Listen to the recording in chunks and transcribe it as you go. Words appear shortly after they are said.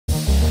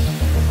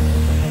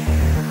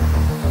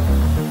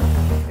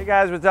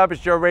guys, what's up? It's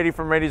Joe Rady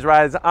from Rady's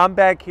Rides. I'm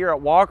back here at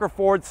Walker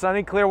Ford,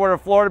 sunny Clearwater,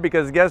 Florida,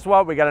 because guess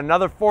what? We got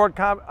another Ford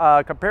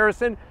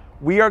comparison.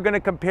 We are going to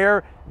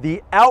compare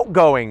the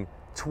outgoing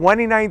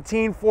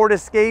 2019 Ford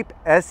Escape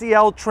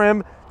SEL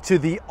trim to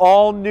the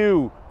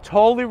all-new,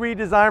 totally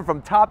redesigned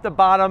from top to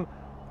bottom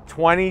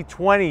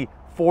 2020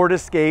 Ford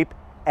Escape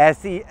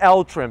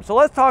SEL trim. So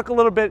let's talk a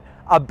little bit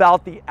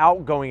about the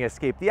outgoing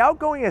Escape. The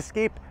outgoing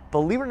Escape,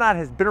 believe it or not,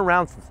 has been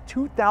around since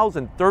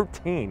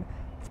 2013.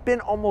 It's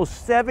been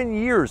almost 7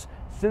 years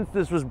since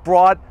this was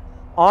brought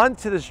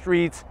onto the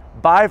streets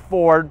by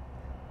Ford.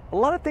 A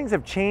lot of things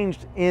have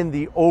changed in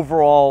the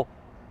overall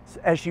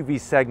SUV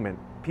segment.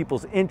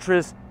 People's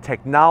interests,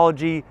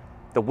 technology,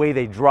 the way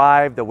they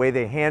drive, the way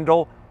they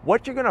handle.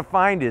 What you're gonna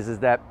find is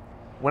that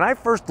when I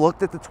first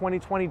looked at the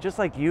 2020, just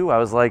like you, I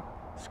was like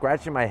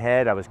scratching my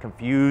head, I was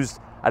confused.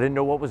 I didn't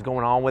know what was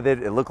going on with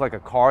it. It looked like a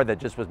car that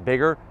just was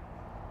bigger.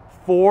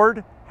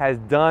 Ford has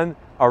done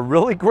a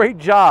really great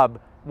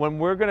job when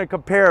we're going to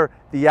compare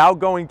the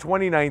outgoing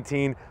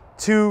 2019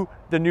 to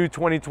the new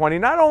 2020,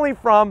 not only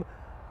from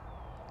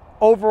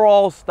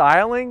overall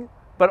styling,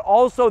 but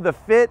also the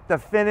fit, the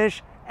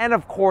finish, and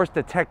of course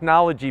the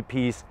technology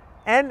piece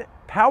and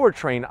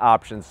powertrain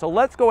options. So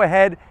let's go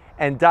ahead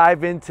and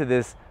dive into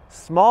this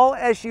small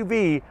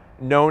SUV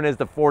known as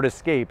the Ford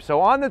Escape.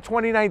 So on the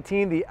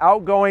 2019, the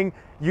outgoing,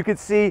 you can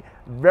see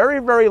very,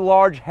 very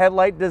large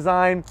headlight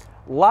design,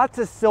 lots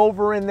of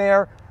silver in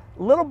there,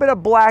 a little bit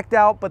of blacked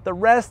out, but the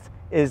rest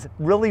is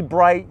really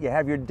bright. You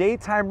have your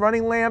daytime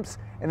running lamps,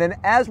 and then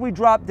as we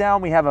drop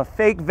down, we have a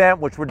fake vent,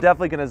 which we're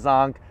definitely gonna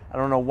zonk. I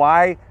don't know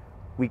why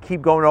we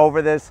keep going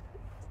over this,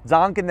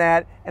 zonking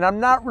that, and I'm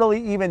not really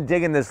even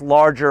digging this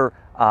larger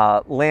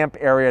lamp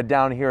area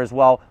down here as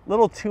well. A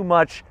little too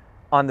much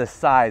on the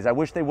size. I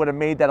wish they would have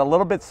made that a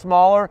little bit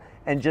smaller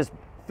and just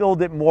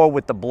filled it more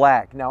with the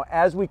black. Now,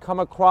 as we come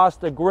across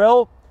the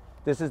grille,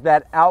 this is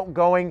that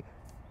outgoing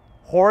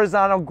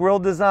horizontal grille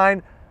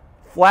design,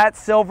 flat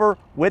silver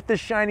with the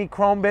shiny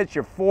chrome bits,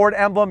 your Ford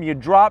emblem. You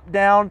drop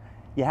down,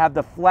 you have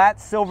the flat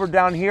silver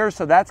down here,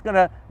 so that's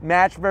gonna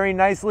match very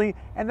nicely.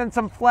 And then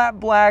some flat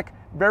black,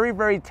 very,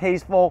 very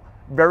tasteful,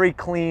 very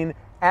clean.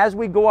 As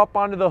we go up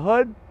onto the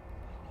hood,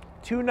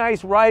 two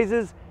nice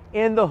rises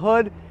in the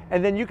hood,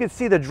 and then you can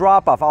see the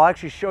drop off. I'll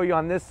actually show you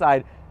on this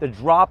side, the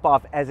drop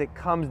off as it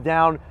comes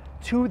down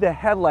to the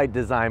headlight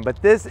design.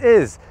 But this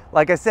is,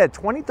 like I said,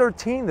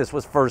 2013 this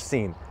was first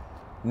seen.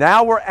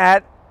 Now we're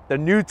at the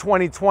new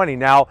 2020.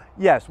 Now,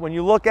 yes, when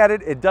you look at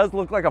it, it does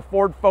look like a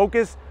Ford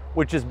Focus,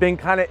 which has been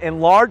kind of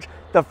enlarged.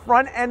 The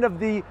front end of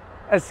the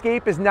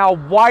Escape is now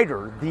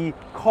wider. The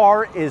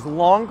car is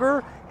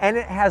longer and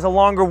it has a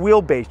longer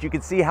wheelbase. You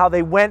can see how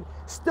they went,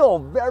 still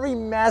very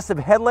massive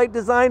headlight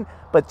design,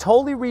 but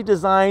totally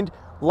redesigned,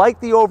 like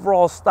the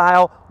overall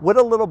style with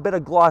a little bit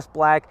of gloss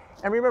black.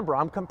 And remember,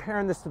 I'm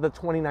comparing this to the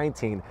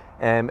 2019.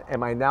 And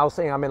am I now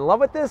saying I'm in love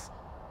with this?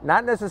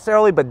 Not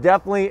necessarily, but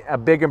definitely a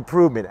big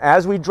improvement.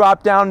 As we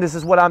drop down, this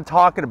is what I'm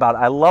talking about.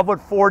 I love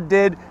what Ford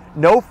did.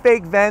 No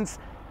fake vents.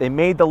 They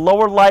made the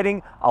lower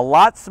lighting a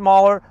lot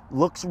smaller,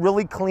 looks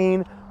really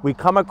clean. We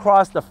come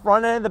across the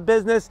front end of the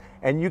business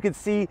and you can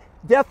see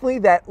definitely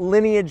that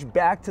lineage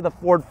back to the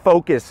Ford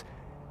Focus.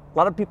 A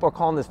lot of people are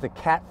calling this the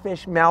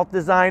catfish mouth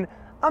design.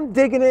 I'm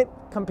digging it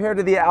compared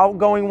to the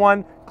outgoing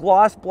one.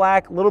 Gloss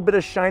black, a little bit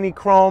of shiny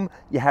chrome.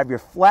 You have your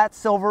flat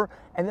silver.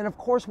 And then of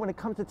course, when it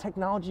comes to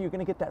technology, you're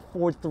gonna get that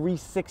Ford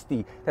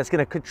 360 that's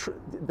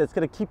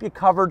gonna keep you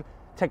covered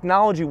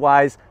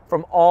technology-wise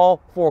from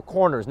all four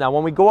corners. Now,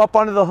 when we go up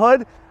under the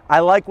hood, I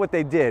like what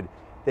they did.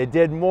 They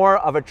did more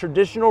of a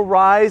traditional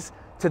rise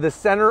to the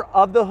center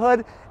of the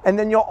hood. And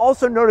then you'll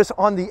also notice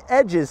on the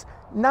edges,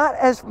 not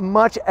as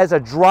much as a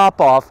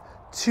drop off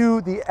to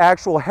the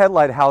actual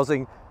headlight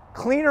housing.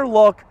 Cleaner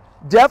look,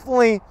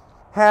 definitely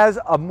has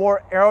a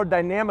more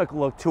aerodynamic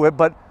look to it,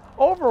 but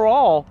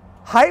overall,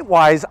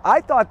 height-wise,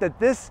 I thought that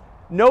this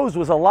nose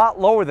was a lot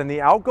lower than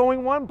the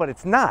outgoing one, but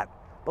it's not.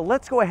 But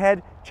let's go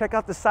ahead, check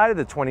out the side of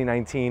the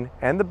 2019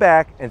 and the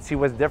back and see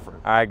what's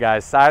different. All right,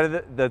 guys, side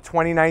of the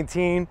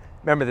 2019.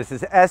 Remember, this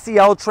is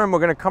SEL trim. We're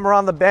gonna come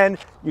around the bend.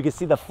 You can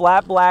see the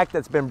flat black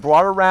that's been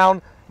brought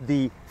around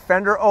the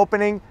fender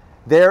opening.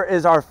 There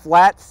is our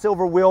flat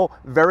silver wheel,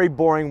 very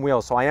boring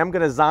wheel. So I am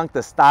gonna zonk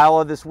the style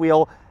of this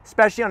wheel,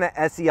 especially on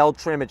an SEL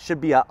trim. It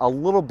should be a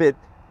little bit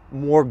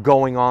more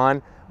going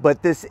on,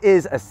 but this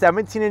is a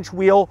 17-inch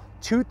wheel,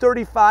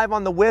 235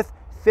 on the width,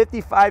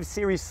 55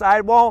 series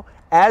sidewall.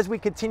 As we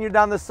continue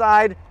down the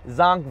side,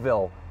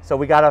 Zonkville. So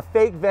we got a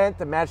fake vent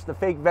to match the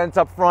fake vents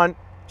up front.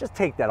 Just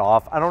take that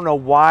off. I don't know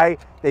why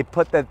they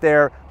put that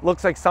there.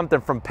 Looks like something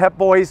from Pep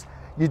Boys.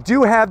 You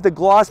do have the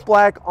gloss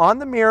black on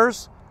the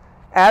mirrors.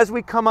 As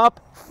we come up,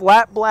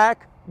 flat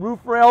black roof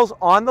rails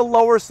on the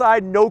lower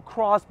side, no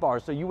crossbar.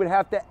 So you would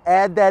have to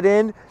add that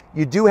in.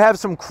 You do have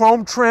some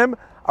chrome trim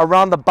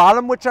around the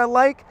bottom, which I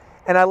like.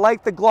 And I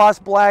like the gloss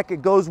black.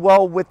 It goes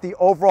well with the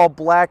overall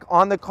black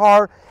on the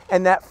car.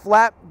 And that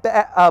flat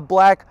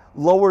black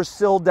lower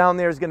sill down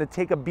there is going to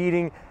take a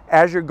beating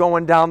as you're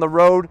going down the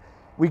road.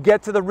 We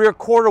get to the rear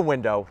quarter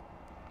window.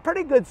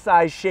 pretty good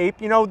size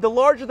shape. You know, the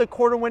larger the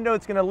quarter window,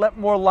 it's gonna let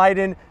more light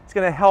in. It's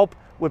gonna help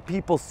with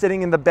people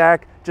sitting in the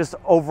back, just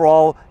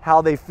overall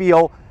how they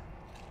feel.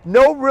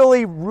 No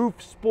really roof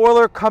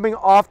spoiler coming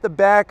off the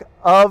back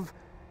of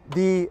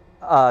the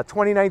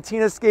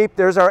 2019 Escape.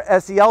 There's our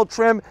SEL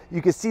trim.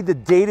 You can see the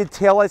dated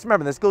taillights.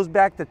 Remember, this goes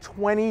back to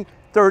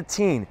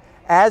 2013.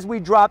 As we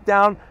drop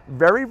down,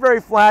 very, very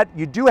flat.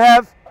 You do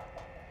have,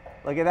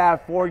 look at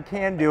that, Ford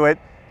can do it.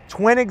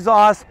 Twin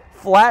exhaust,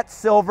 flat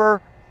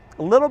silver,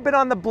 a little bit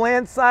on the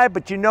bland side,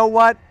 but you know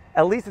what?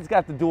 At least it's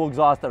got the dual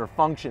exhausts that are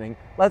functioning.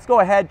 Let's go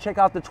ahead, check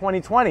out the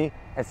 2020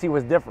 and see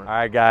what's different. All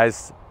right,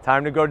 guys,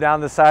 time to go down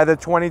the side of the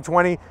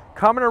 2020.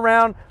 Coming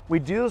around, we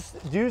do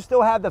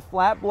still have the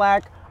flat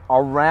black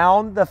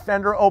around the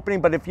fender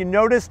opening, but if you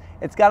notice,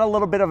 it's got a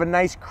little bit of a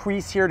nice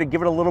crease here to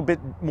give it a little bit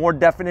more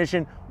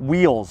definition.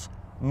 Wheels,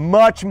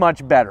 much,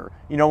 much better.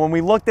 You know, when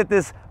we looked at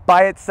this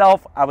by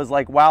itself, I was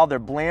like, wow, they're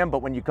bland,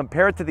 but when you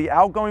compare it to the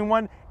outgoing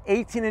one,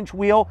 18-inch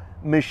wheel,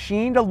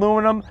 machined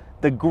aluminum,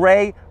 the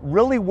gray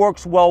really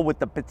works well with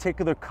the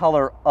particular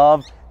color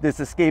of this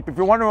Escape. If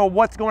you're wondering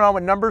what's going on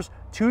with numbers,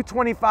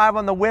 225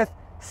 on the width,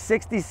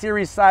 60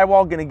 series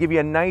sidewall, gonna give you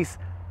a nice,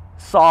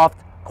 soft,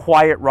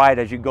 quiet ride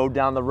as you go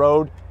down the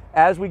road.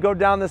 As we go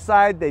down the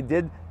side, they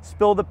did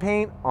spill the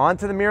paint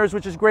onto the mirrors,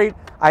 which is great.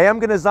 I am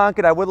gonna zonk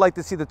it. I would like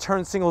to see the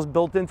turn signals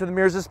built into the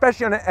mirrors,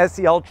 especially on an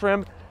SEL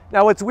trim.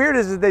 Now, what's weird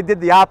is they did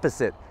the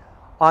opposite.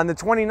 On the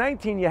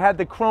 2019, you had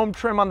the chrome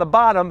trim on the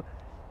bottom.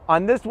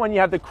 On this one, you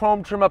have the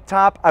chrome trim up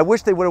top. I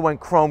wish they would have went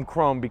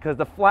chrome because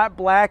the flat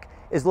black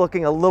is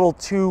looking a little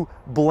too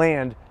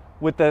bland.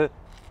 With the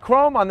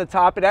chrome on the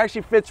top, it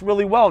actually fits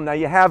really well. Now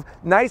you have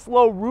nice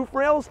low roof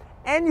rails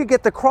and you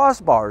get the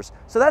crossbars.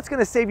 So that's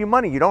gonna save you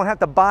money. You don't have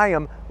to buy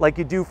them like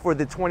you do for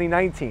the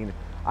 2019.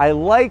 I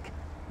like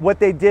what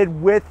they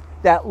did with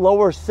that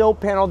lower sill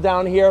panel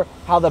down here,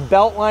 how the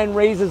belt line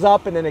raises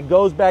up and then it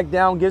goes back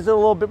down, gives it a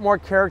little bit more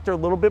character, a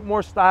little bit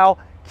more style.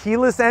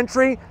 Keyless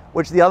entry,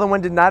 which the other one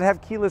did not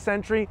have keyless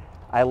entry.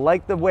 I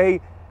like the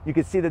way you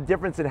can see the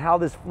difference in how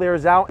this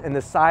flares out and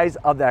the size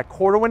of that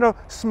quarter window.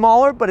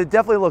 Smaller, but it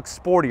definitely looks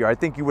sportier. I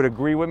think you would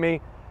agree with me.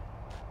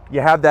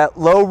 You have that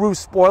low roof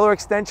spoiler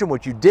extension,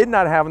 which you did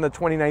not have in the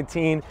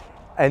 2019,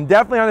 and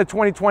definitely on the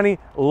 2020,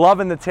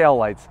 loving the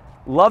taillights.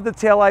 Love the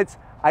taillights.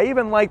 I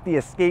even like the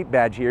Escape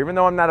badge here. Even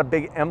though I'm not a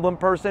big emblem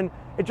person,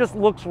 it just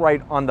looks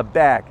right on the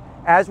back.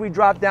 As we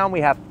drop down,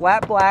 we have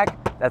flat black.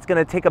 That's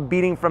gonna take a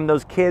beating from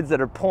those kids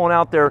that are pulling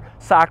out their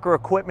soccer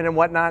equipment and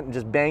whatnot and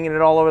just banging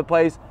it all over the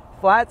place.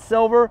 Flat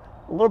silver,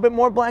 a little bit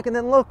more black, and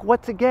then look,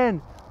 once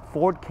again,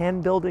 Ford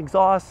can build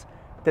exhausts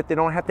that they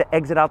don't have to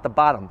exit out the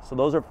bottom. So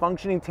those are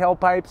functioning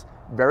tailpipes,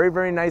 very,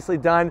 very nicely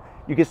done.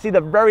 You can see the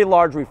very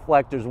large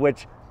reflectors,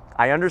 which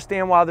I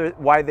understand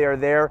why they're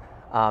there.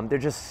 They're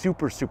just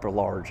super, super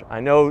large. I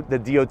know the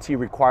DOT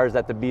requires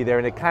that to be there,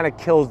 and it kind of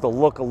kills the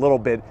look a little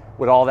bit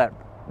with all that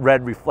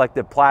red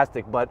reflective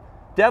plastic, but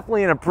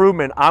definitely an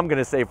improvement, I'm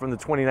gonna say, from the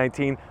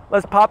 2019.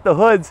 Let's pop the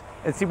hoods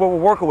and see what we're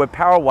working with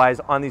power-wise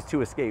on these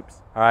two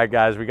Escapes. All right,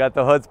 guys, we got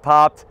the hoods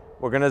popped.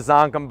 We're gonna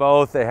zonk them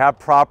both. They have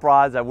prop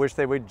rods. I wish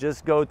they would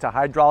just go to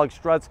hydraulic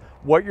struts.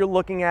 What you're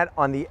looking at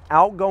on the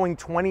outgoing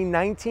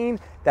 2019,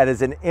 that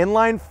is an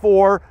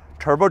inline-4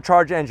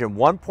 turbocharged engine,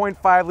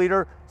 1.5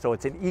 liter, so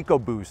it's an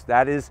EcoBoost.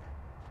 That is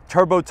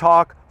turbo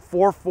talk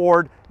for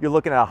Ford. You're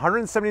looking at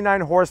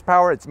 179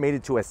 horsepower. It's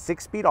mated to a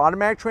 6-speed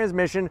automatic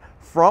transmission,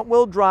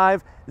 front-wheel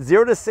drive,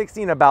 0 to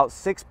 60 in about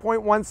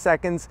 6.1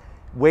 seconds,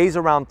 weighs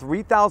around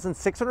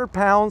 3,600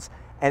 pounds,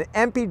 and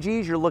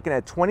MPGs, you're looking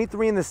at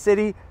 23 in the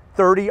city,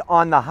 30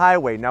 on the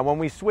highway. Now, when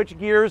we switch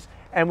gears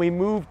and we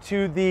move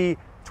to the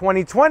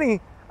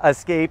 2020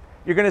 Escape,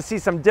 you're gonna see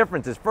some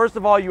differences. First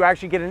of all, you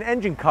actually get an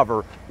engine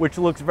cover, which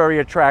looks very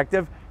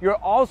attractive. You're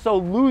also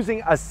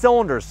losing a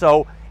cylinder.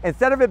 So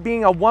instead of it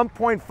being a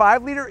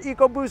 1.5 liter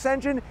EcoBoost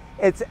engine,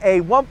 it's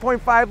a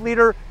 1.5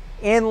 liter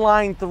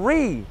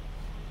inline-3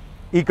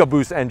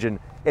 EcoBoost engine.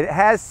 It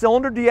has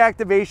cylinder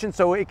deactivation,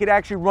 so it could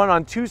actually run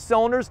on 2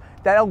 cylinders.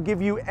 That'll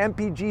give you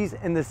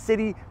MPGs in the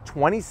city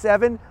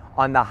 27,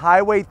 on the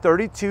highway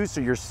 32,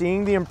 so you're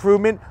seeing the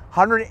improvement.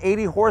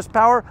 180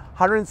 horsepower,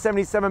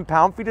 177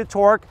 pound-feet of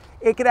torque.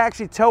 It could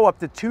actually tow up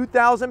to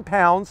 2,000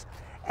 pounds,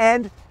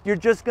 and you're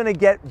just gonna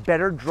get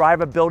better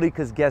drivability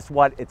because guess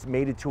what? It's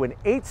mated to an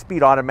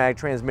 8-speed automatic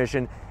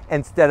transmission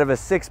instead of a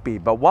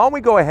 6-speed. But why don't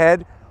we go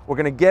ahead, we're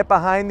gonna get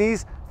behind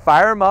these,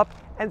 fire them up,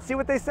 and see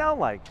what they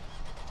sound like.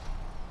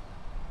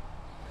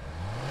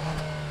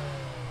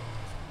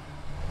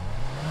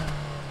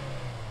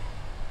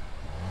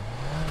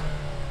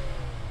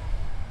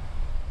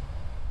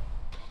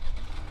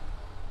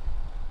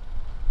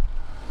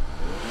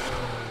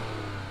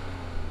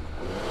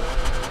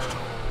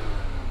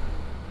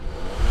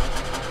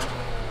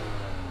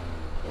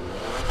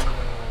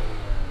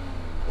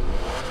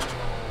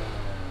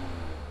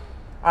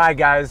 All right,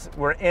 guys,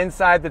 we're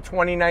inside the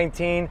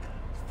 2019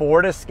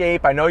 Ford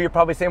Escape. I know you're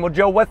probably saying, well,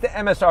 Joe, what's the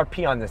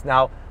MSRP on this?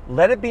 Now,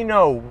 let it be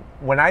known,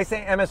 when I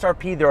say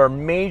MSRP, there are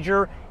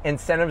major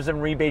incentives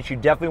and rebates. You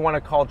definitely want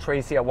to call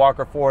Tracy at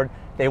Walker Ford.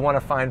 they want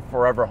to find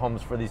forever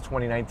homes for these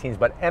 2019s.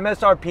 But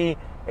MSRP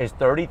is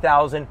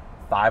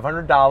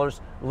 $30,500.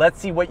 Let's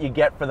see what you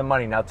get for the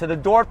money. Now, to the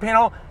door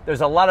panel,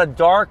 there's a lot of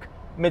dark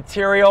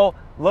material,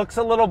 looks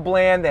a little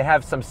bland. They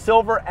have some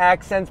silver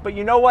accents, but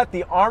you know what?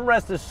 The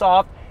armrest is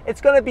soft.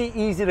 It's going to be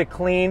easy to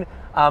clean,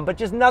 but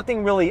just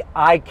nothing really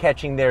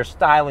eye-catching there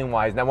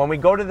styling-wise. Now, when we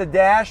go to the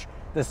dash,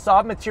 the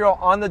soft material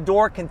on the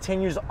door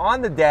continues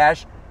on the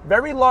dash.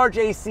 Very large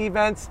AC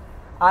vents.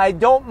 I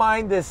don't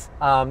mind this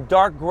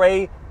dark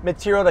gray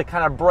material to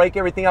kind of break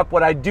everything up.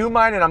 What I do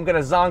mind, and I'm going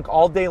to zonk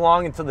all day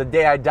long until the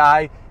day I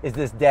die, is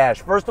this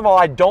dash. First of all,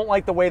 I don't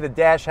like the way the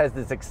dash has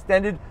this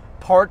extended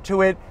part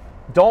to it.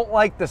 Don't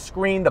like the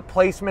screen, the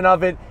placement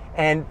of it,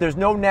 and there's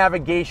no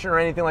navigation or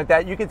anything like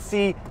that. You can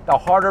see the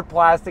harder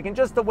plastic and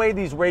just the way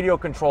these radio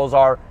controls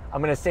are.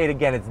 I'm going to say it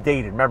again, it's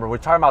dated. Remember, we're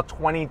talking about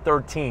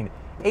 2013.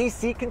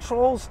 AC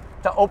controls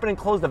to open and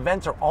close the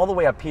vents are all the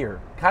way up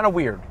here. Kind of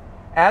weird.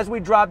 As we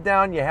drop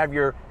down, you have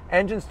your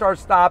engine start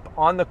stop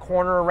on the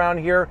corner around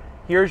here.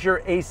 Here's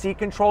your AC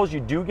controls. You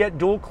do get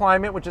dual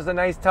climate, which is a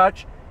nice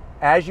touch.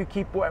 As you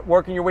keep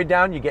working your way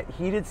down, you get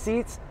heated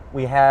seats.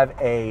 We have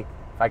a,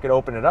 if I could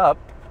open it up,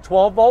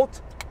 12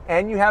 volt,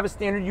 and you have a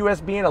standard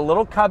USB and a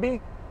little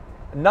cubby.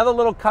 Another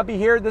little cubby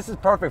here. This is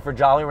perfect for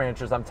Jolly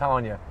Ranchers, I'm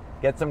telling you.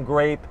 Get some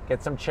grape,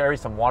 get some cherry,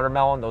 some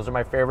watermelon. Those are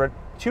my favorite.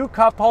 2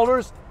 cup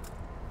holders.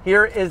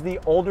 Here is the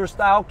older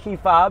style key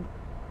fob.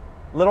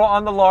 Little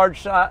on the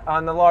large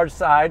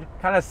side.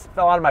 Kind of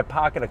fell out of my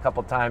pocket a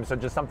couple times, so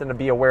just something to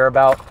be aware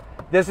about.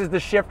 This is the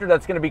shifter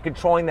that's going to be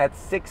controlling that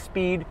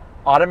 6-speed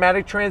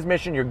automatic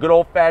transmission, your good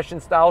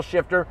old-fashioned style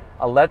shifter.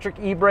 Electric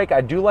e-brake. I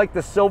do like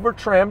the silver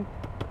trim.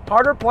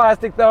 Harder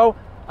plastic though.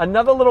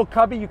 Another little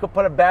cubby, you could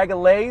put a bag of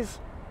Lay's,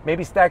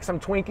 maybe stack some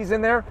Twinkies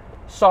in there.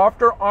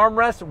 Softer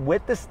armrest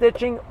with the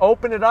stitching.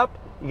 Open it up.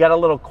 You got a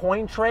little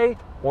coin tray,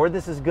 or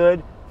this is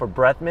good for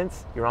breath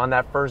mints. You're on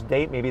that first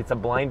date, maybe it's a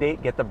blind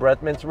date, get the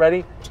breath mints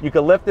ready. You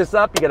can lift this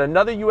up, you get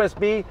another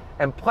USB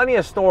and plenty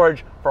of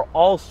storage for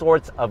all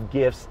sorts of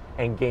gifts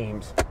and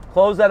games.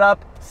 Close that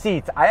up.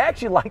 Seats. I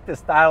actually like the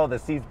style of the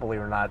seats, believe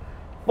it or not.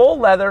 Full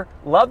leather,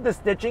 love the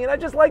stitching, and I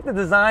just like the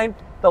design.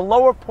 The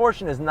lower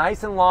portion is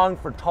nice and long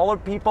for taller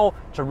people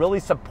to really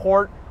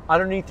support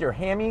underneath your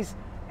hammies.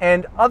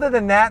 And other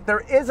than that, there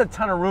is a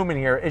ton of room in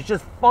here. It's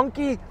just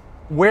funky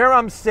where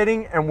I'm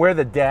sitting and where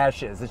the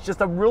dash is. It's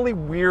just a really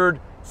weird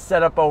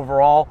setup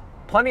overall.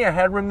 Plenty of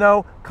headroom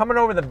though. Coming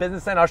over the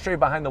business end, I'll show you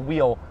behind the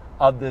wheel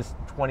of this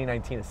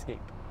 2019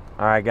 Escape.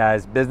 All right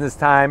guys, business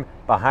time.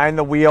 Behind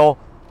the wheel,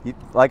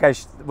 like I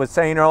was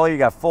saying earlier, you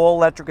got full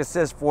electric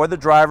assist for the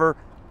driver.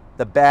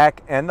 The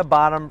back and the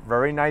bottom,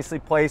 very nicely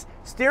placed.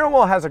 Steering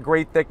wheel has a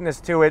great thickness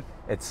to it.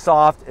 It's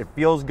soft, it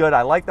feels good.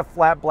 I like the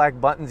flat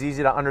black buttons,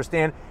 easy to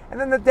understand. And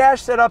then the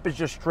dash setup is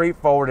just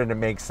straightforward and it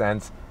makes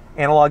sense.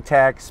 Analog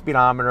tach,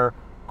 speedometer,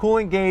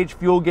 cooling gauge,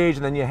 fuel gauge,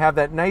 and then you have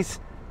that nice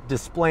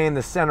display in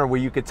the center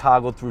where you could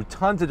toggle through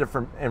tons of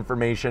different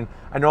information.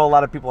 I know a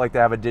lot of people like to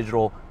have a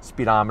digital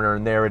speedometer,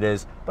 and there it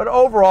is. But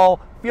overall,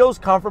 feels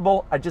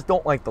comfortable. I just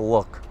don't like the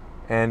look.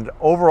 And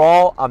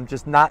overall, I'm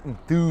just not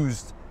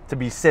enthused to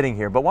be sitting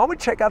here. But why don't we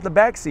check out the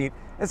back seat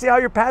and see how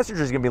your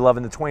passengers are gonna be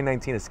loving the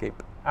 2019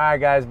 Escape. All right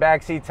guys,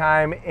 backseat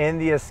time in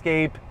the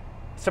Escape.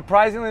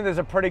 Surprisingly, there's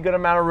a pretty good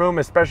amount of room,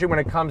 especially when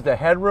it comes to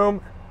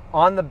headroom.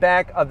 On the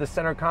back of the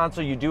center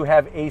console, you do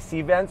have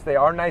AC vents. They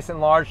are nice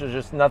and large. There's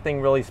just nothing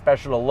really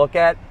special to look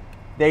at.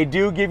 They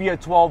do give you a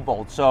 12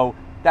 volt. So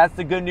that's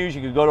the good news.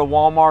 You could go to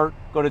Walmart,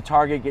 go to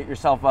Target, get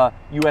yourself a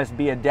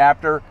USB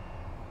adapter.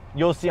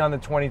 You'll see on the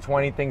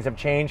 2020 things have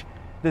changed.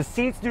 The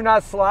seats do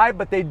not slide,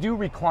 but they do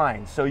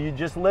recline. So you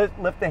just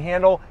lift the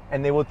handle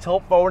and they will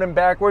tilt forward and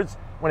backwards.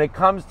 When it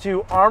comes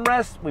to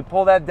armrests, we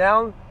pull that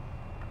down.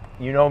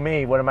 You know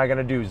me, what am I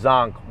gonna do?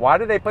 Zonk. Why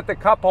do they put the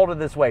cup holder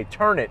this way?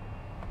 Turn it.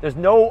 There's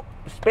no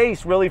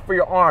space really for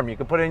your arm. You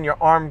can put it in your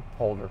arm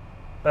holder.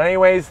 But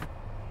anyways,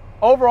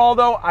 overall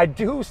though, I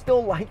do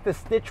still like the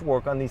stitch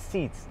work on these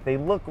seats. They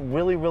look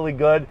really, really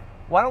good.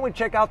 Why don't we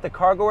check out the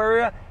cargo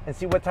area and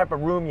see what type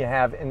of room you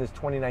have in this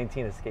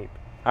 2019 Escape.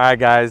 All right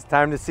guys,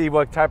 time to see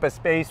what type of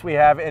space we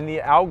have in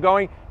the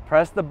outgoing.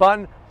 Press the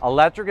button,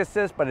 electric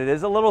assist, but it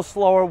is a little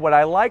slower. What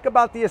I like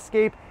about the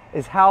Escape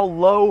is how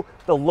low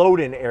the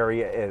load-in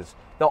area is.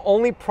 The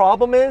only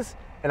problem is,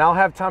 and I'll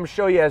have Tom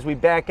show you as we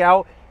back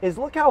out, is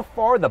look how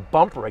far the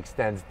bumper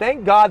extends.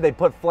 Thank God they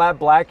put flat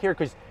black here,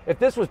 because if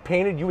this was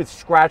painted, you would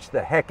scratch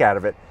the heck out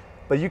of it.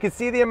 But you can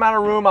see the amount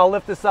of room. I'll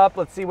lift this up.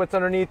 Let's see what's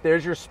underneath.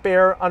 There's your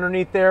spare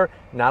underneath there.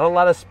 Not a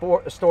lot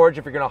of storage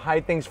if you're gonna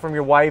hide things from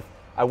your wife.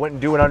 I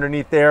wouldn't do it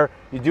underneath there.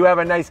 You do have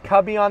a nice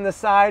cubby on the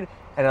side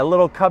and a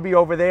little cubby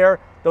over there.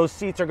 Those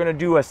seats are gonna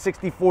do a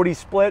 60-40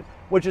 split,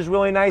 which is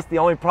really nice. The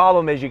only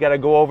problem is you gotta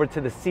go over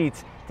to the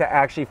seats to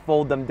actually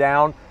fold them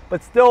down.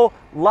 But still,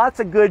 lots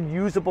of good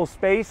usable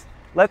space.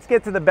 Let's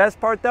get to the best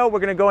part though. We're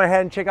gonna go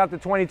ahead and check out the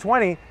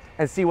 2020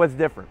 and see what's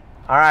different.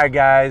 All right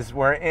guys,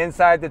 we're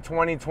inside the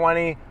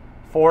 2020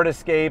 Ford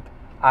Escape.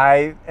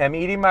 I am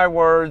eating my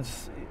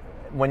words.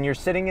 When you're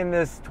sitting in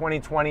this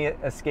 2020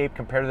 Escape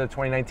compared to the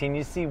 2019,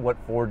 you see what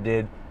Ford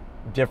did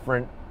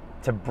different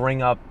to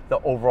bring up the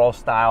overall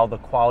style, the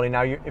quality.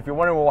 Now, if you're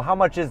wondering, well, how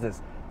much is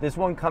this? This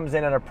one comes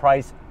in at a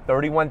price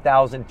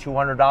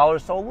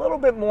 $31,200, so a little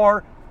bit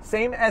more,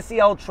 same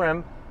SEL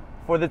trim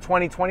for the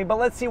 2020, but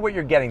let's see what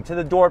you're getting to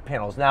the door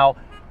panels. Now,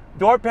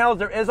 door panels,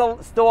 there is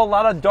still a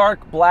lot of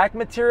dark black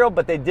material,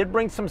 but they did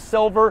bring some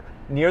silver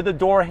near the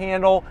door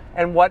handle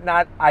and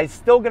whatnot. I'm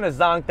still gonna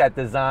zonk that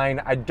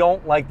design. I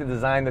don't like the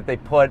design that they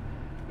put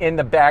in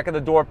the back of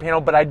the door panel,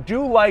 but I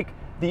do like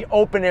the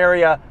open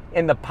area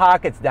in the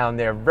pockets down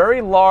there.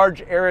 Very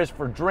large areas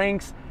for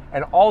drinks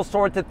and all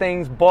sorts of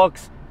things,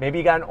 books. Maybe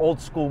you got an old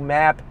school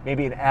map,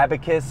 maybe an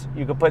abacus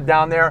you could put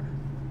down there.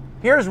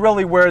 Here's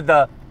really where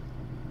the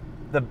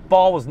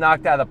ball was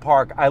knocked out of the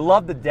park. I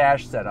love the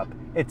dash setup.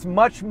 It's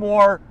much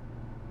more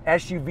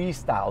SUV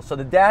style. So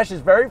the dash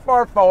is very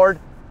far forward,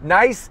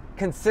 nice,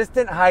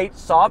 consistent height,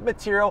 soft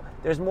material.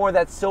 There's more of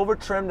that silver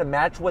trim to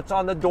match what's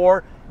on the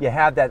door. You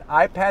have that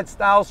iPad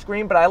style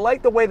screen, but I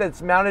like the way that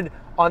it's mounted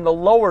on the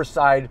lower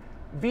side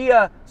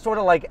via sort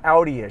of like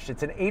Audi-ish.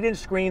 It's an 8-inch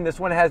screen. This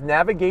one has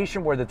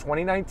navigation where the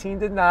 2019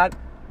 did not.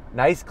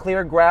 Nice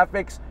clear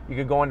graphics. You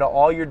could go into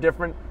all your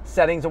different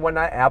settings and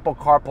whatnot. Apple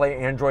CarPlay,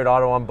 Android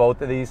Auto on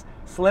both of these.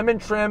 Slim and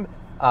trim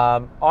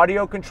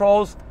audio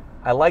controls.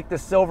 I like the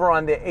silver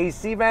on the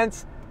AC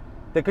vents.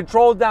 The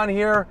controls down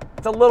here,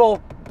 it's a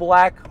little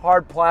black,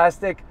 hard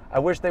plastic. I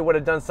wish they would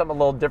have done something a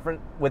little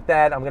different with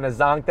that. I'm gonna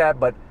zonk that,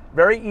 but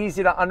very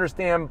easy to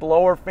understand.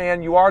 Blower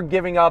fan, you are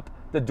giving up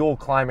the dual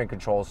climate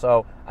control.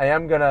 So I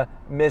am gonna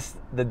miss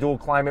the dual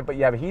climate, but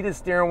you have a heated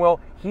steering wheel,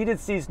 heated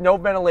seats, no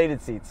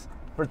ventilated seats.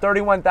 For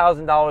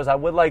 $31,000, I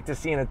would like to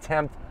see an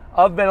attempt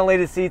of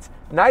ventilated seats.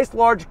 Nice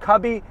large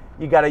cubby.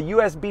 You got a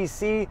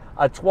USB-C,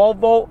 a 12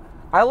 volt.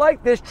 I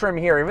like this trim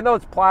here. Even though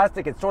it's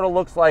plastic, it sort of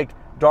looks like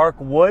dark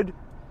wood.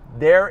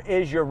 There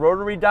is your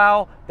rotary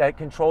dial that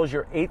controls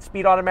your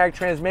 8-speed automatic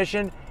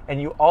transmission.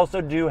 And you also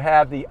do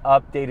have the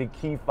updated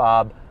key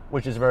fob,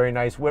 which is very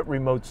nice with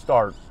remote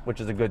start,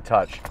 which is a good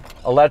touch.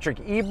 Electric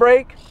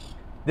e-brake.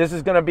 This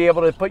is gonna be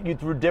able to put you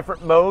through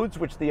different modes,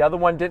 which the other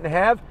one didn't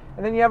have.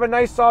 And then you have a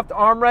nice soft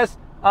armrest.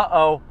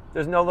 Uh-oh,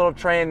 there's no little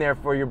tray in there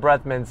for your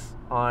breath mints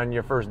on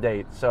your first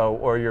date, so,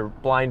 or your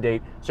blind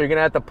date. So you're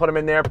gonna have to put them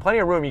in there. Plenty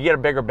of room, you get a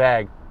bigger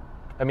bag.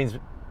 That means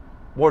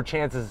more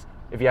chances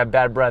if you have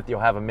bad breath, you'll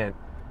have a mint.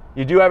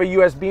 You do have a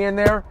USB in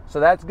there, so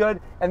that's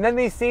good. And then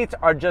these seats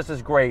are just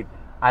as great.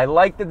 I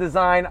like the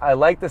design, I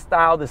like the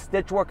style, the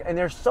stitch work, and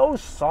they're so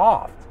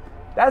soft.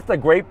 That's the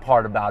great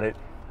part about it.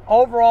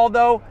 Overall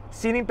though,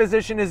 seating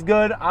position is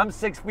good. I'm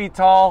 6 feet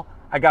tall.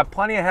 I got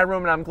plenty of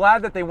headroom, and I'm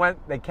glad that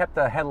they kept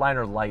the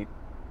headliner light.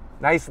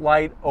 Nice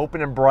light,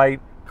 open and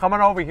bright.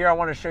 Coming over here, I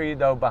want to show you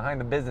though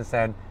behind the business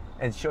end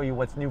and show you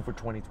what's new for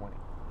 2020.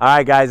 All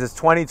right guys, it's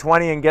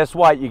 2020, and guess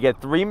what? You get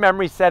 3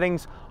 memory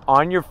settings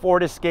on your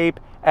Ford Escape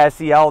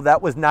SEL.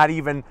 That was not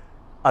even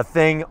a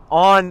thing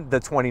on the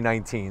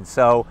 2019.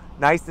 So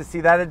nice to see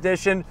that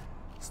addition.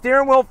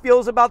 Steering wheel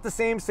feels about the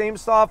same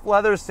soft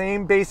leather,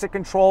 same basic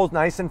controls,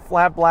 nice and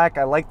flat black.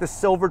 I like the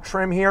silver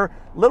trim here.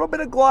 A little bit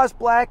of gloss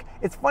black.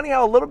 It's funny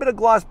how a little bit of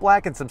gloss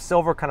black and some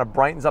silver kind of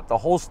brightens up the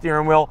whole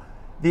steering wheel.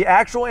 The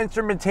actual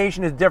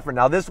instrumentation is different.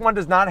 Now this one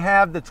does not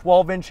have the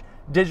 12-inch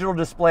digital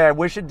display. I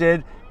wish it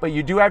did, but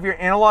you do have your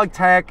analog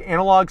tach,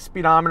 analog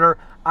speedometer.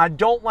 I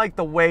don't like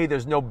the way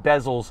there's no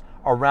bezels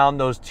around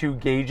those 2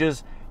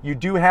 gauges. You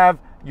do have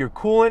your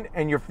coolant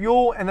and your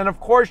fuel, and then of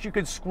course you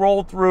could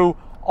scroll through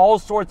all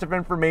sorts of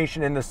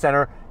information in the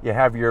center. You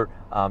have your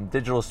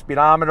digital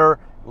speedometer,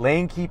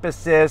 lane keep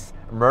assist,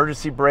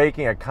 emergency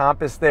braking, a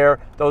compass there.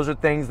 Those are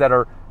things that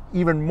are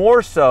even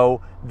more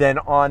so than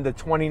on the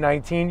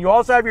 2019. You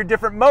also have your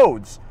different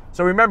modes.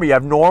 So remember, you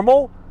have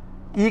normal,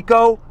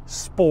 eco,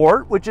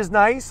 sport, which is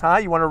nice, huh?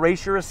 You want to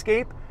race your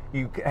Escape.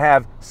 You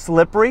have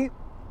slippery.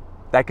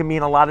 That can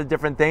mean a lot of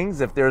different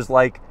things. If there's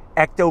like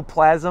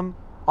ectoplasm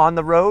on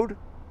the road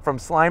from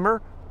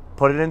Slimer,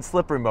 put it in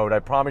slippery mode. I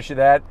promise you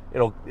that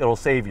it'll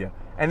save you.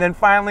 And then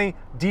finally,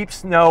 deep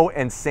snow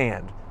and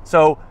sand.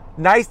 So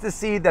nice to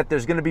see that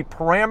there's going to be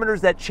parameters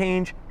that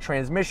change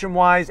transmission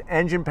wise,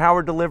 engine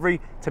power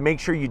delivery, to make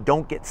sure you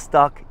don't get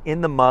stuck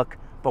in the muck.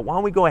 But why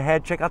don't we go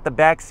ahead, check out the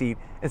back seat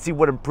and see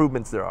what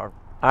improvements there are.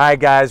 All right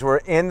guys, we're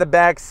in the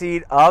back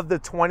seat of the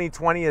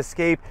 2020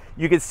 Escape.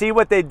 You can see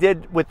what they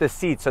did with the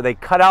seat. So they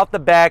cut out the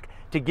back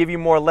to give you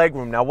more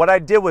legroom. Now what I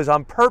did was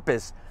on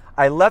purpose,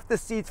 I left the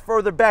seats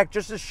further back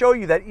just to show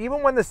you that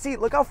even when the seat,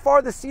 look how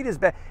far the seat is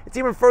back. It's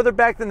even further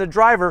back than the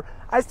driver.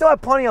 I still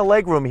have plenty of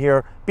leg room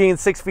here, being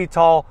 6 feet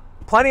tall.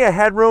 Plenty of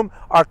headroom.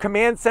 Our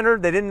command center,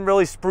 they didn't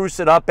really spruce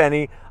it up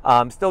any.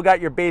 Still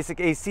got your basic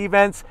AC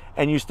vents,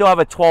 and you still have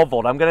a 12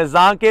 volt. I'm gonna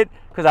zonk it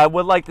because I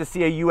would like to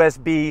see a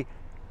USB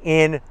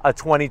in a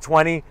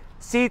 2020.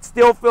 Seats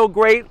still feel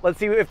great. Let's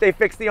see if they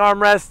fix the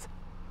armrest.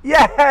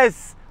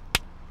 Yes!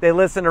 They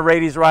listen to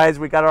Rady's Rides.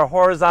 We got our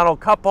horizontal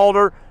cup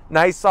holder.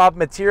 Nice soft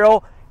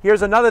material.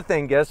 Here's another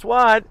thing, guess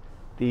what?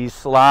 These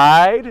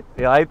slide.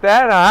 You like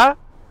that,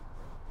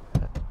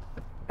 huh?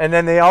 And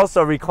then they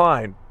also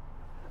recline.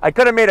 I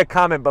could have made a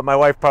comment, but my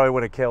wife probably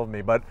would have killed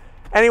me. But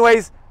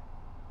anyways,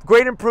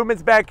 Great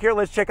improvements back here.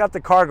 Let's check out the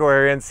cargo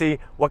area and see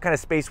what kind of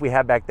space we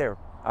have back there.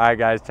 All right,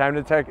 guys, time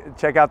to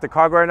check out the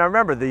cargo area. Now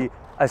remember, the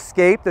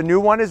Escape, the new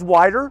one, is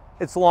wider,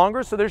 it's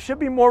longer, so there should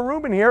be more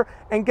room in here.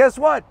 And guess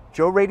what?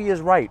 Joe Rady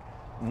is right.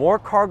 More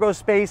cargo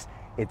space,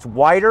 it's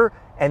wider,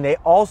 and they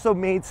also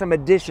made some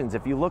additions.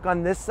 If you look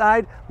on this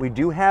side, we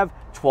do have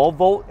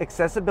 12-volt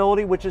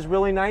accessibility, which is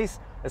really nice,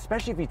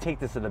 especially if you take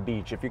this to the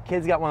beach. If your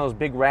kid's got one of those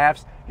big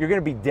rafts, you're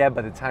gonna be dead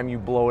by the time you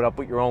blow it up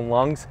with your own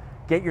lungs.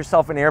 Get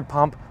yourself an air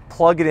pump,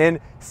 plug it in.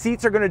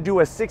 Seats are gonna do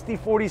a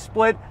 60-40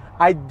 split.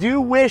 I do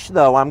wish,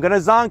 though, I'm gonna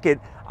zonk it,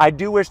 I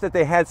do wish that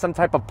they had some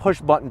type of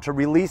push button to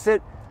release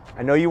it.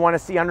 I know you wanna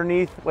see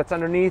underneath, what's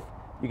underneath.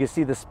 You can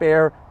see the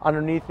spare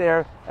underneath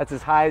there. That's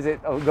as high as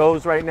it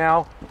goes right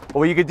now. But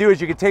what you could do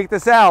is you could take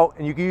this out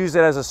and you can use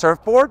it as a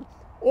surfboard,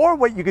 or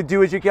what you could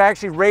do is you could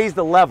actually raise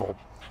the level.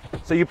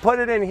 So you put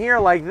it in here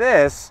like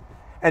this,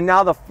 and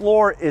now the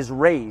floor is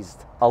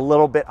raised a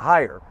little bit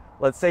higher.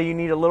 Let's say you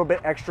need a little bit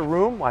extra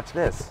room, watch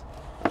this.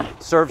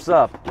 Surfs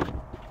up.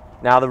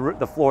 Now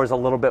the floor is a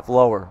little bit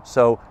lower.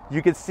 So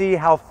you can see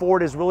how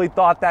Ford has really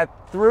thought that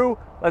through.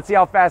 Let's see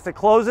how fast it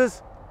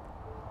closes.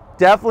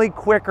 Definitely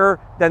quicker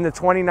than the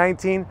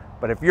 2019,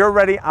 but if you're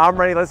ready, I'm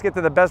ready. Let's get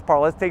to the best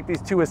part. Let's take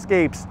these two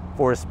Escapes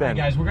for a spin. All right,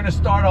 guys, we're gonna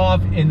start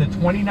off in the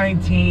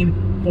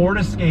 2019 Ford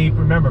Escape.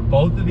 Remember,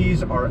 both of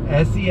these are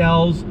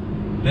SELs.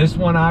 This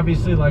one,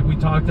 obviously, like we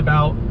talked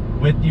about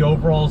with the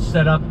overall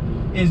setup,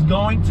 is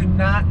going to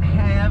not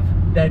have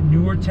that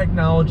newer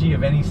technology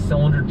of any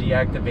cylinder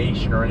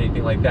deactivation or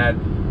anything like that.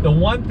 The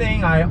one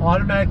thing I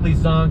automatically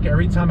zonk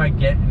every time I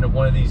get into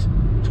one of these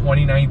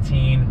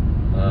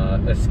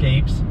 2019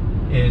 Escapes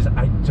is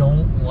I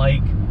don't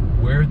like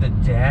where the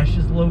dash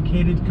is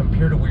located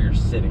compared to where you're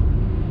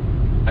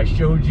sitting. I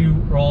showed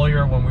you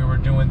earlier when we were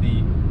doing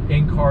the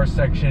in-car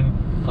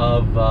section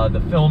of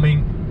the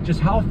filming, just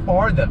how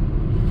far the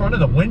front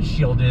of the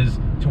windshield is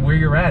to where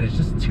you're at. It's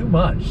just too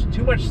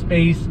much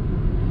space.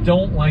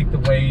 Don't like the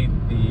way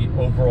the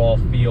overall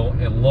feel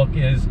and look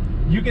is.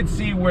 You can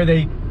see where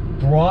they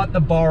brought the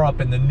bar up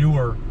in the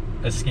newer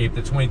Escape,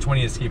 the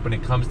 2020 Escape, when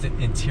it comes to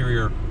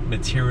interior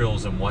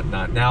materials and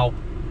whatnot. Now,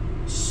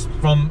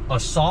 from a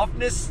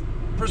softness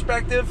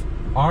perspective,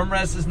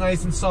 armrest is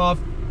nice and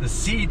soft. The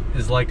seat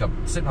is like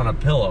sitting on a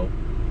pillow.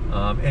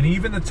 And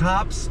even the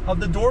tops of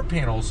the door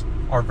panels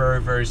are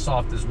very, very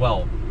soft as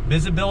well.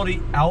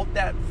 Visibility out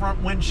that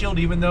front windshield,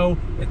 even though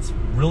it's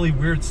really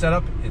weird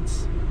setup,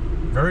 it's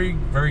very,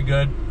 very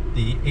good.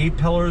 The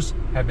A-pillars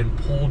have been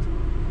pulled,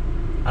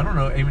 I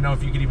don't even know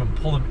if you could even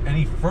pull them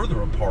any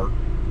further apart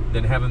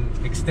than having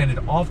extended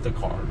off the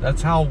car.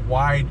 That's how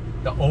wide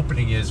the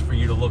opening is for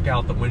you to look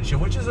out the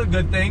windshield, which is a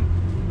good thing.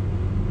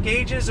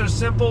 Gauges are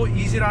simple,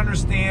 easy to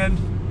understand.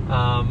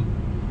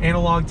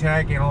 Analog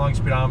tach, analog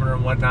speedometer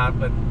and whatnot,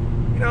 but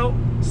you know,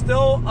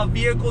 still a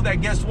vehicle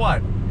that, guess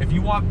what? If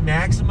you want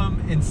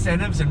maximum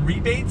incentives and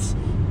rebates,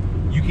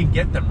 you can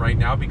get them right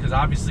now, because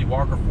obviously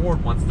Walker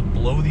Ford wants to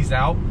blow these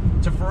out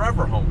to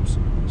forever homes.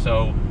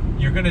 So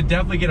you're gonna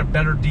definitely get a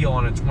better deal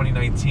on a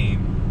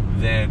 2019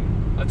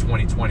 than a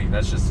 2020.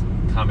 That's just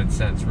common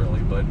sense,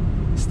 really, but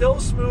still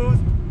smooth.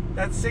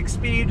 That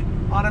 6-speed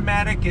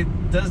automatic,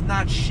 it does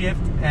not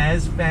shift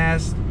as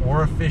fast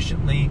or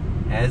efficiently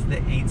as the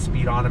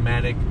 8-speed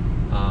automatic.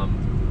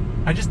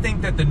 I just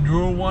think that the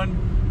newer one,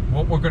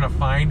 what we're gonna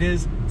find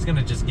is it's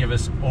gonna just give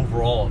us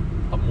overall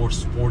a more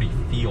sporty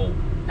feel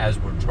as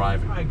we're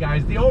driving. All right,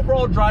 guys, the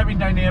overall driving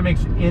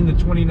dynamics in the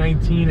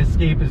 2019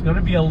 Escape is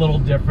gonna be a little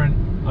different.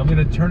 I'm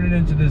gonna turn it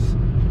into this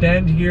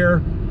bend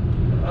here,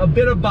 a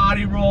bit of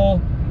body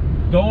roll,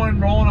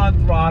 rolling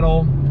on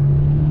throttle,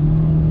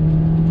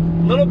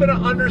 a little bit of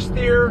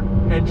understeer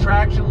and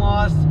traction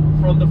loss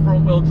from the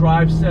front wheel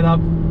drive setup.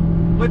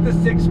 With the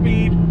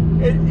 6-speed,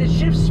 it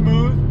shifts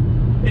smooth.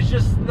 It's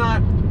just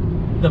not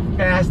the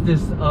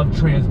fastest of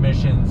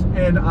transmissions,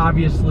 and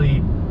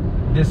obviously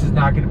this is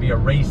not going to be a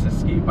race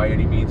Escape by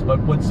any means, but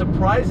what's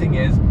surprising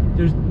is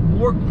there's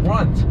more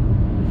grunt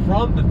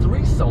from the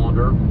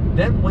 3-cylinder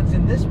than what's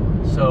in this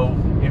one. So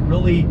it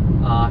really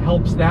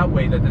helps that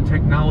way, that the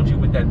technology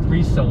with that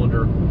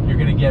 3-cylinder, you're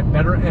going to get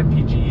better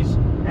MPGs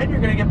and you're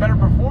going to get better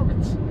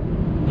performance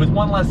with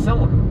one less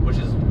cylinder, which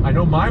is, I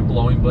know,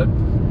 mind-blowing, but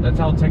that's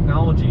how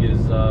technology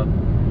is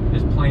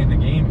playing the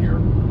game here.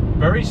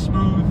 Very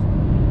smooth,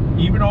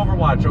 even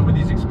over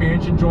these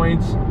expansion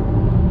joints,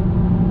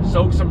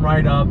 soaks them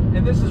right up,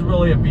 and this is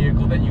really a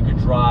vehicle that you could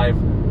drive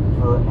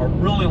for a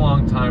really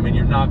long time and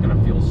you're not going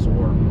to feel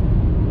sore.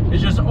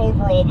 It's just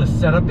overall the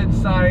setup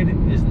inside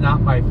is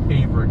not my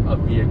favorite of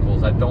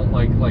vehicles. I don't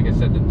like I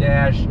said, the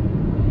dash,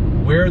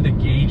 where the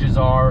gauges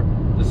are.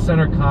 The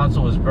center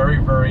console is very,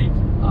 very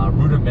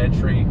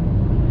rudimentary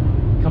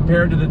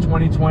compared to the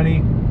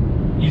 2020.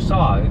 You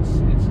saw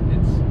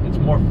it's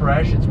more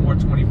fresh, it's more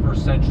 21st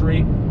century,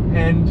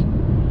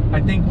 and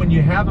I think when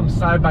you have them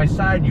side by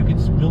side, you can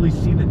really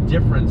see the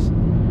difference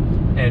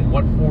and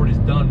what Ford has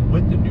done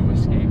with the new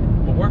Escape.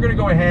 But we're going to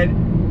go ahead,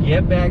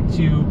 get back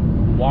to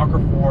Walker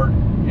Ford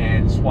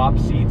and swap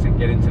seats and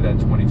get into that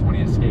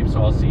 2020 Escape.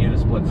 So I'll see you in a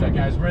split second.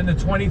 Guys, we're in the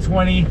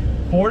 2020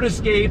 Ford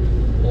Escape,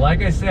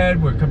 like I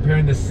said, we're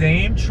comparing the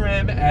same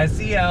trim,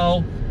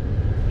 SEL,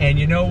 and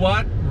you know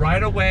what?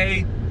 Right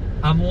away,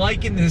 I'm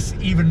liking this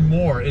even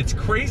more. It's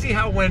crazy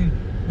how when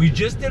we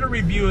just did a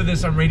review of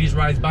this on Raiti's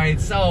Rides by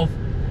itself,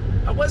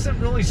 I wasn't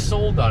really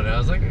sold on it. I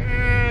was like,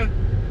 eh.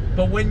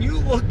 But when you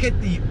look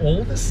at the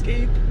old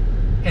Escape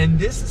and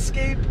this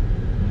Escape,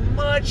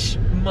 much,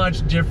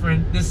 much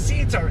different. The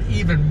seats are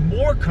even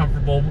more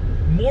comfortable,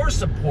 more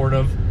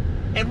supportive.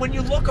 And when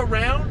you look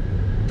around,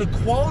 the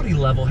quality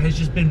level has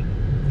just been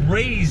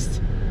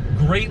raised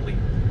greatly,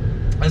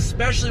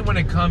 especially when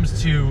it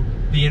comes to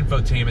the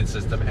infotainment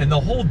system and the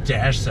whole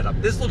dash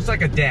setup. This looks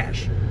like a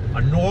dash,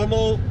 a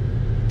normal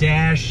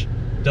dash.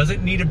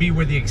 Doesn't need to be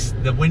where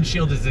the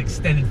windshield is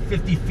extended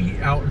 50 feet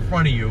out in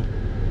front of you.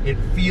 It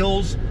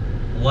feels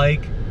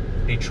like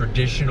a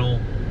traditional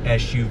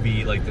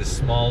SUV, like this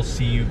small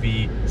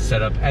CUV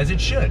setup, as it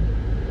should.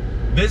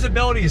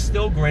 Visibility is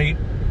still great,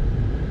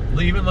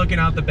 even looking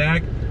out the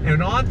back.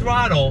 And on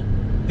throttle,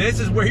 this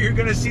is where you're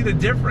gonna see the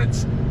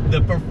difference.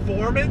 The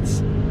performance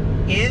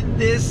in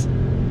this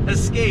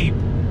Escape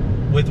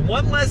with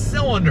one less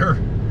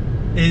cylinder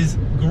is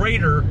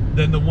greater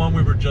than the one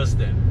we were just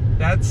in.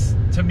 That's,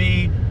 to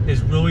me,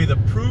 is really the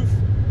proof,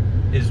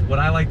 is what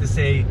I like to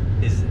say,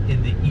 is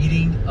in the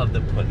eating of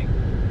the pudding.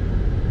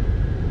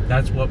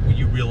 That's what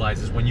you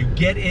realize is when you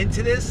get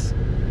into this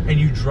and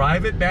you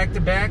drive it back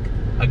to back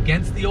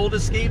against the old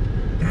Escape,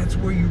 that's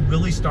where you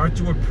really start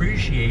to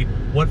appreciate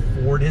what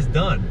Ford has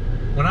done.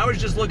 When I was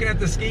just looking at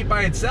the Escape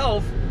by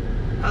itself,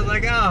 I was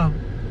like, oh,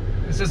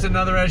 it's just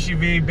another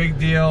SUV, big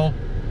deal,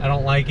 I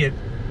don't like it.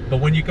 But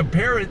when you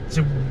compare it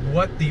to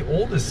what the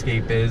old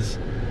Escape is,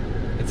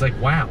 it's like,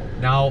 wow.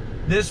 Now,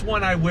 this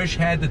one I wish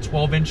had the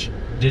 12-inch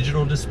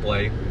digital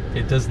display.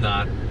 It does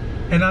not.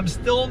 And I'm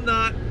still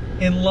not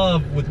in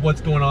love with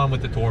what's going on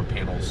with the door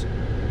panels.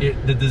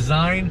 The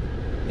design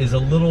is a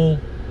little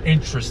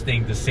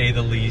interesting, to say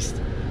the least.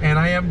 And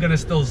I am gonna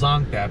still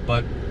zonk that,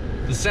 but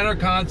the center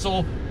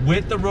console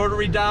with the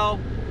rotary dial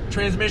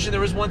transmission,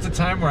 there was once a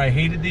time where I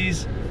hated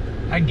these.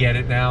 I get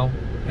it now.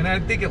 And I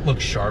think it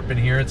looks sharp in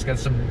here. It's got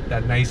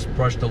that nice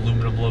brushed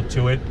aluminum look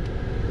to it.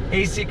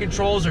 AC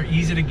controls are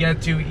easy to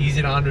get to,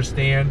 easy to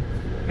understand,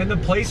 and the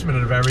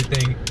placement of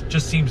everything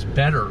just seems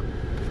better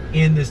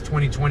in this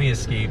 2020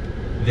 Escape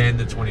than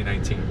the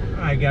 2019.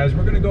 All right, guys,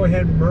 we're gonna go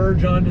ahead and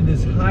merge onto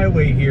this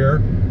highway here,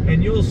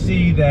 and you'll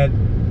see that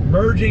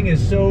merging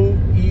is so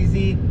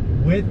easy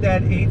with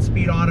that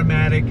 8-speed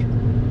automatic.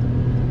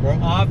 We're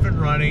off and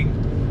running.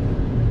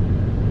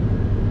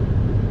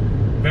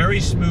 Very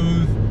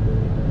smooth.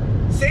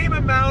 Same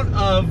amount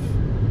of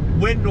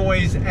wind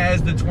noise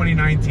as the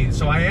 2019,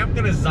 so I am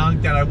gonna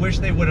zonk that. I wish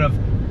they would have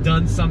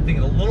done something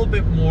a little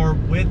bit more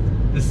with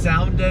the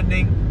sound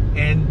deadening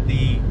and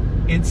the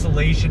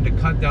insulation to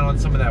cut down on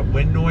some of that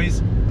wind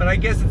noise, but I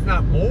guess it's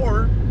not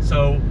more,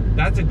 so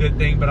that's a good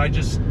thing. But I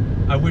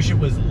wish it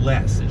was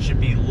less. It should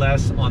be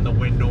less on the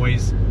wind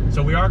noise,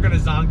 so we are gonna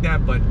zonk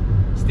that. But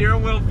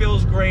steering wheel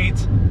feels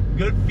great,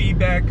 good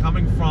feedback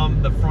coming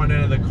from the front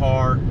end of the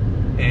car,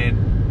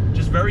 and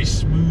just very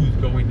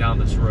smooth going down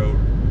this road.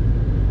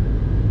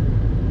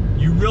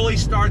 You really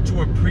start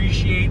to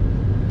appreciate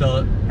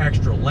the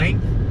extra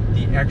length,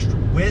 the extra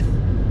width,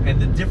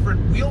 and the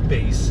different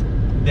wheelbase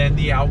than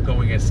the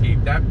outgoing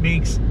Escape. That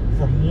makes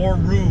for more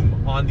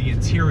room on the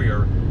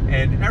interior,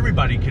 and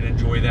everybody can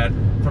enjoy that,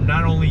 from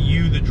not only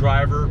you, the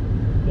driver,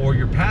 or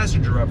your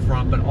passenger up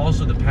front, but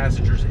also the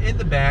passengers in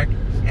the back,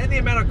 and the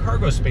amount of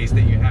cargo space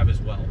that you have as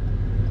well.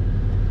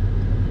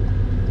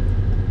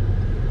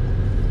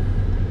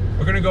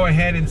 We're gonna go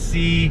ahead and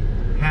see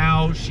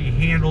how she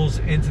handles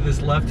into this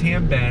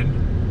left-hand bend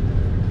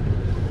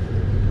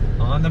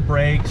on the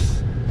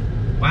brakes.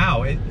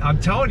 Wow, I'm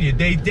telling you,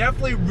 they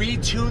definitely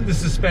retuned the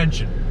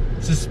suspension.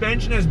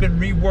 Suspension has been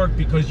reworked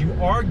because you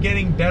are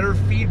getting better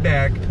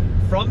feedback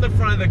from the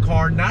front of the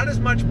car, not as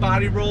much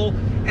body roll.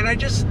 And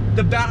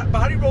the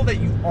body roll that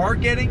you are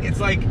getting, it's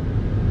like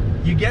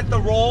you get the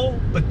roll,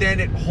 but then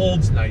it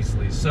holds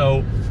nicely.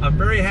 So I'm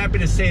very happy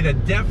to say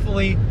that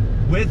definitely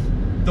with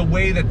the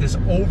way that this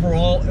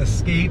overall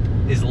Escape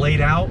is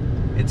laid out,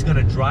 it's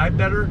gonna drive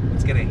better,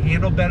 it's gonna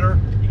handle better,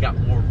 you got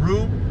more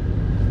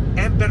room,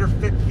 and better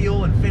fit,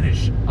 feel, and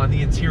finish on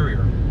the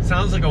interior.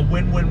 Sounds like a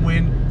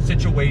win-win-win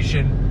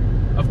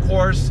situation. Of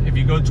course, if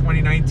you go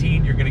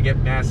 2019, you're gonna get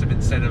massive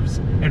incentives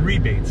and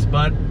rebates,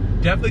 but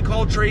definitely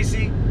call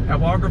Tracy at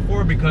Walker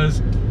Ford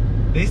because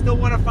they still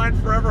wanna find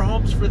forever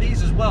homes for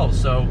these as well.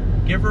 So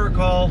give her a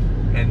call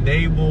and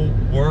they will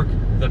work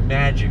the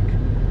magic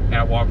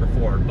at Walker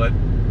Ford. But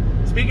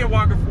speaking of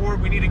Walker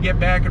Ford, we need to get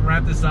back and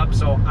wrap this up,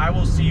 so I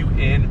will see you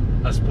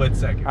in a split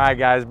second. All right,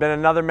 guys, been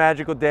another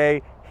magical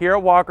day here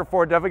at Walker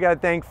Ford. Definitely got to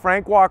thank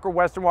Frank Walker,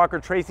 Weston Walker,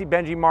 Tracy,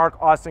 Benji,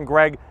 Mark, Austin,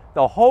 Greg,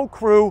 the whole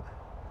crew.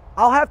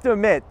 I'll have to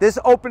admit, this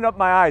opened up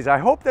my eyes. I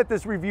hope that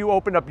this review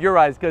opened up your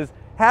eyes, because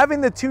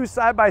having the two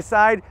side by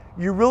side,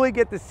 you really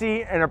get to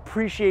see and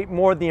appreciate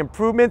more of the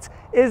improvements.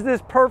 Is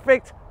this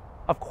perfect?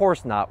 Of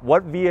course not.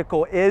 What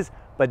vehicle is,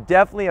 but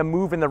definitely a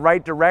move in the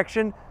right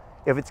direction.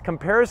 If it's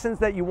comparisons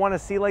that you want to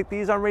see like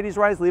these on Raiti's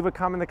Rise, leave a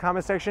comment in the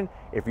comment section.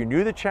 If you're new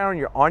to the channel and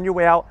you're on your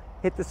way out,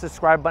 hit the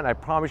subscribe button. I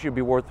promise you it'll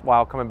be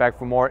worthwhile coming back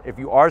for more. If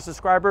you are a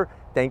subscriber,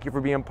 thank you for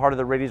being part of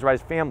the Raiti's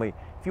Rise family.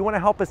 If you want to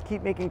help us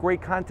keep making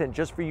great content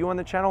just for you on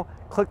the channel,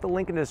 click the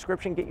link in the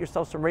description, get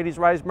yourself some Raiti's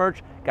Rise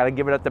merch. Got to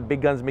give it up to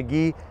Big Guns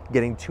McGee,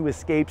 getting 2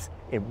 escapes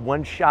in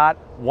 1 shot,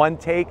 1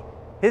 take.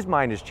 His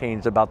mind has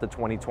changed about the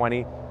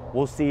 2020.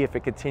 We'll see if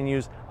it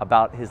continues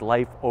about his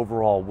life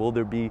overall. Will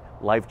there be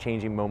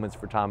life-changing moments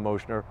for Tom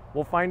Moschner?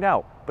 We'll find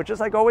out. But just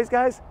like always,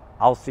 guys,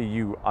 I'll see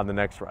you on the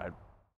next ride.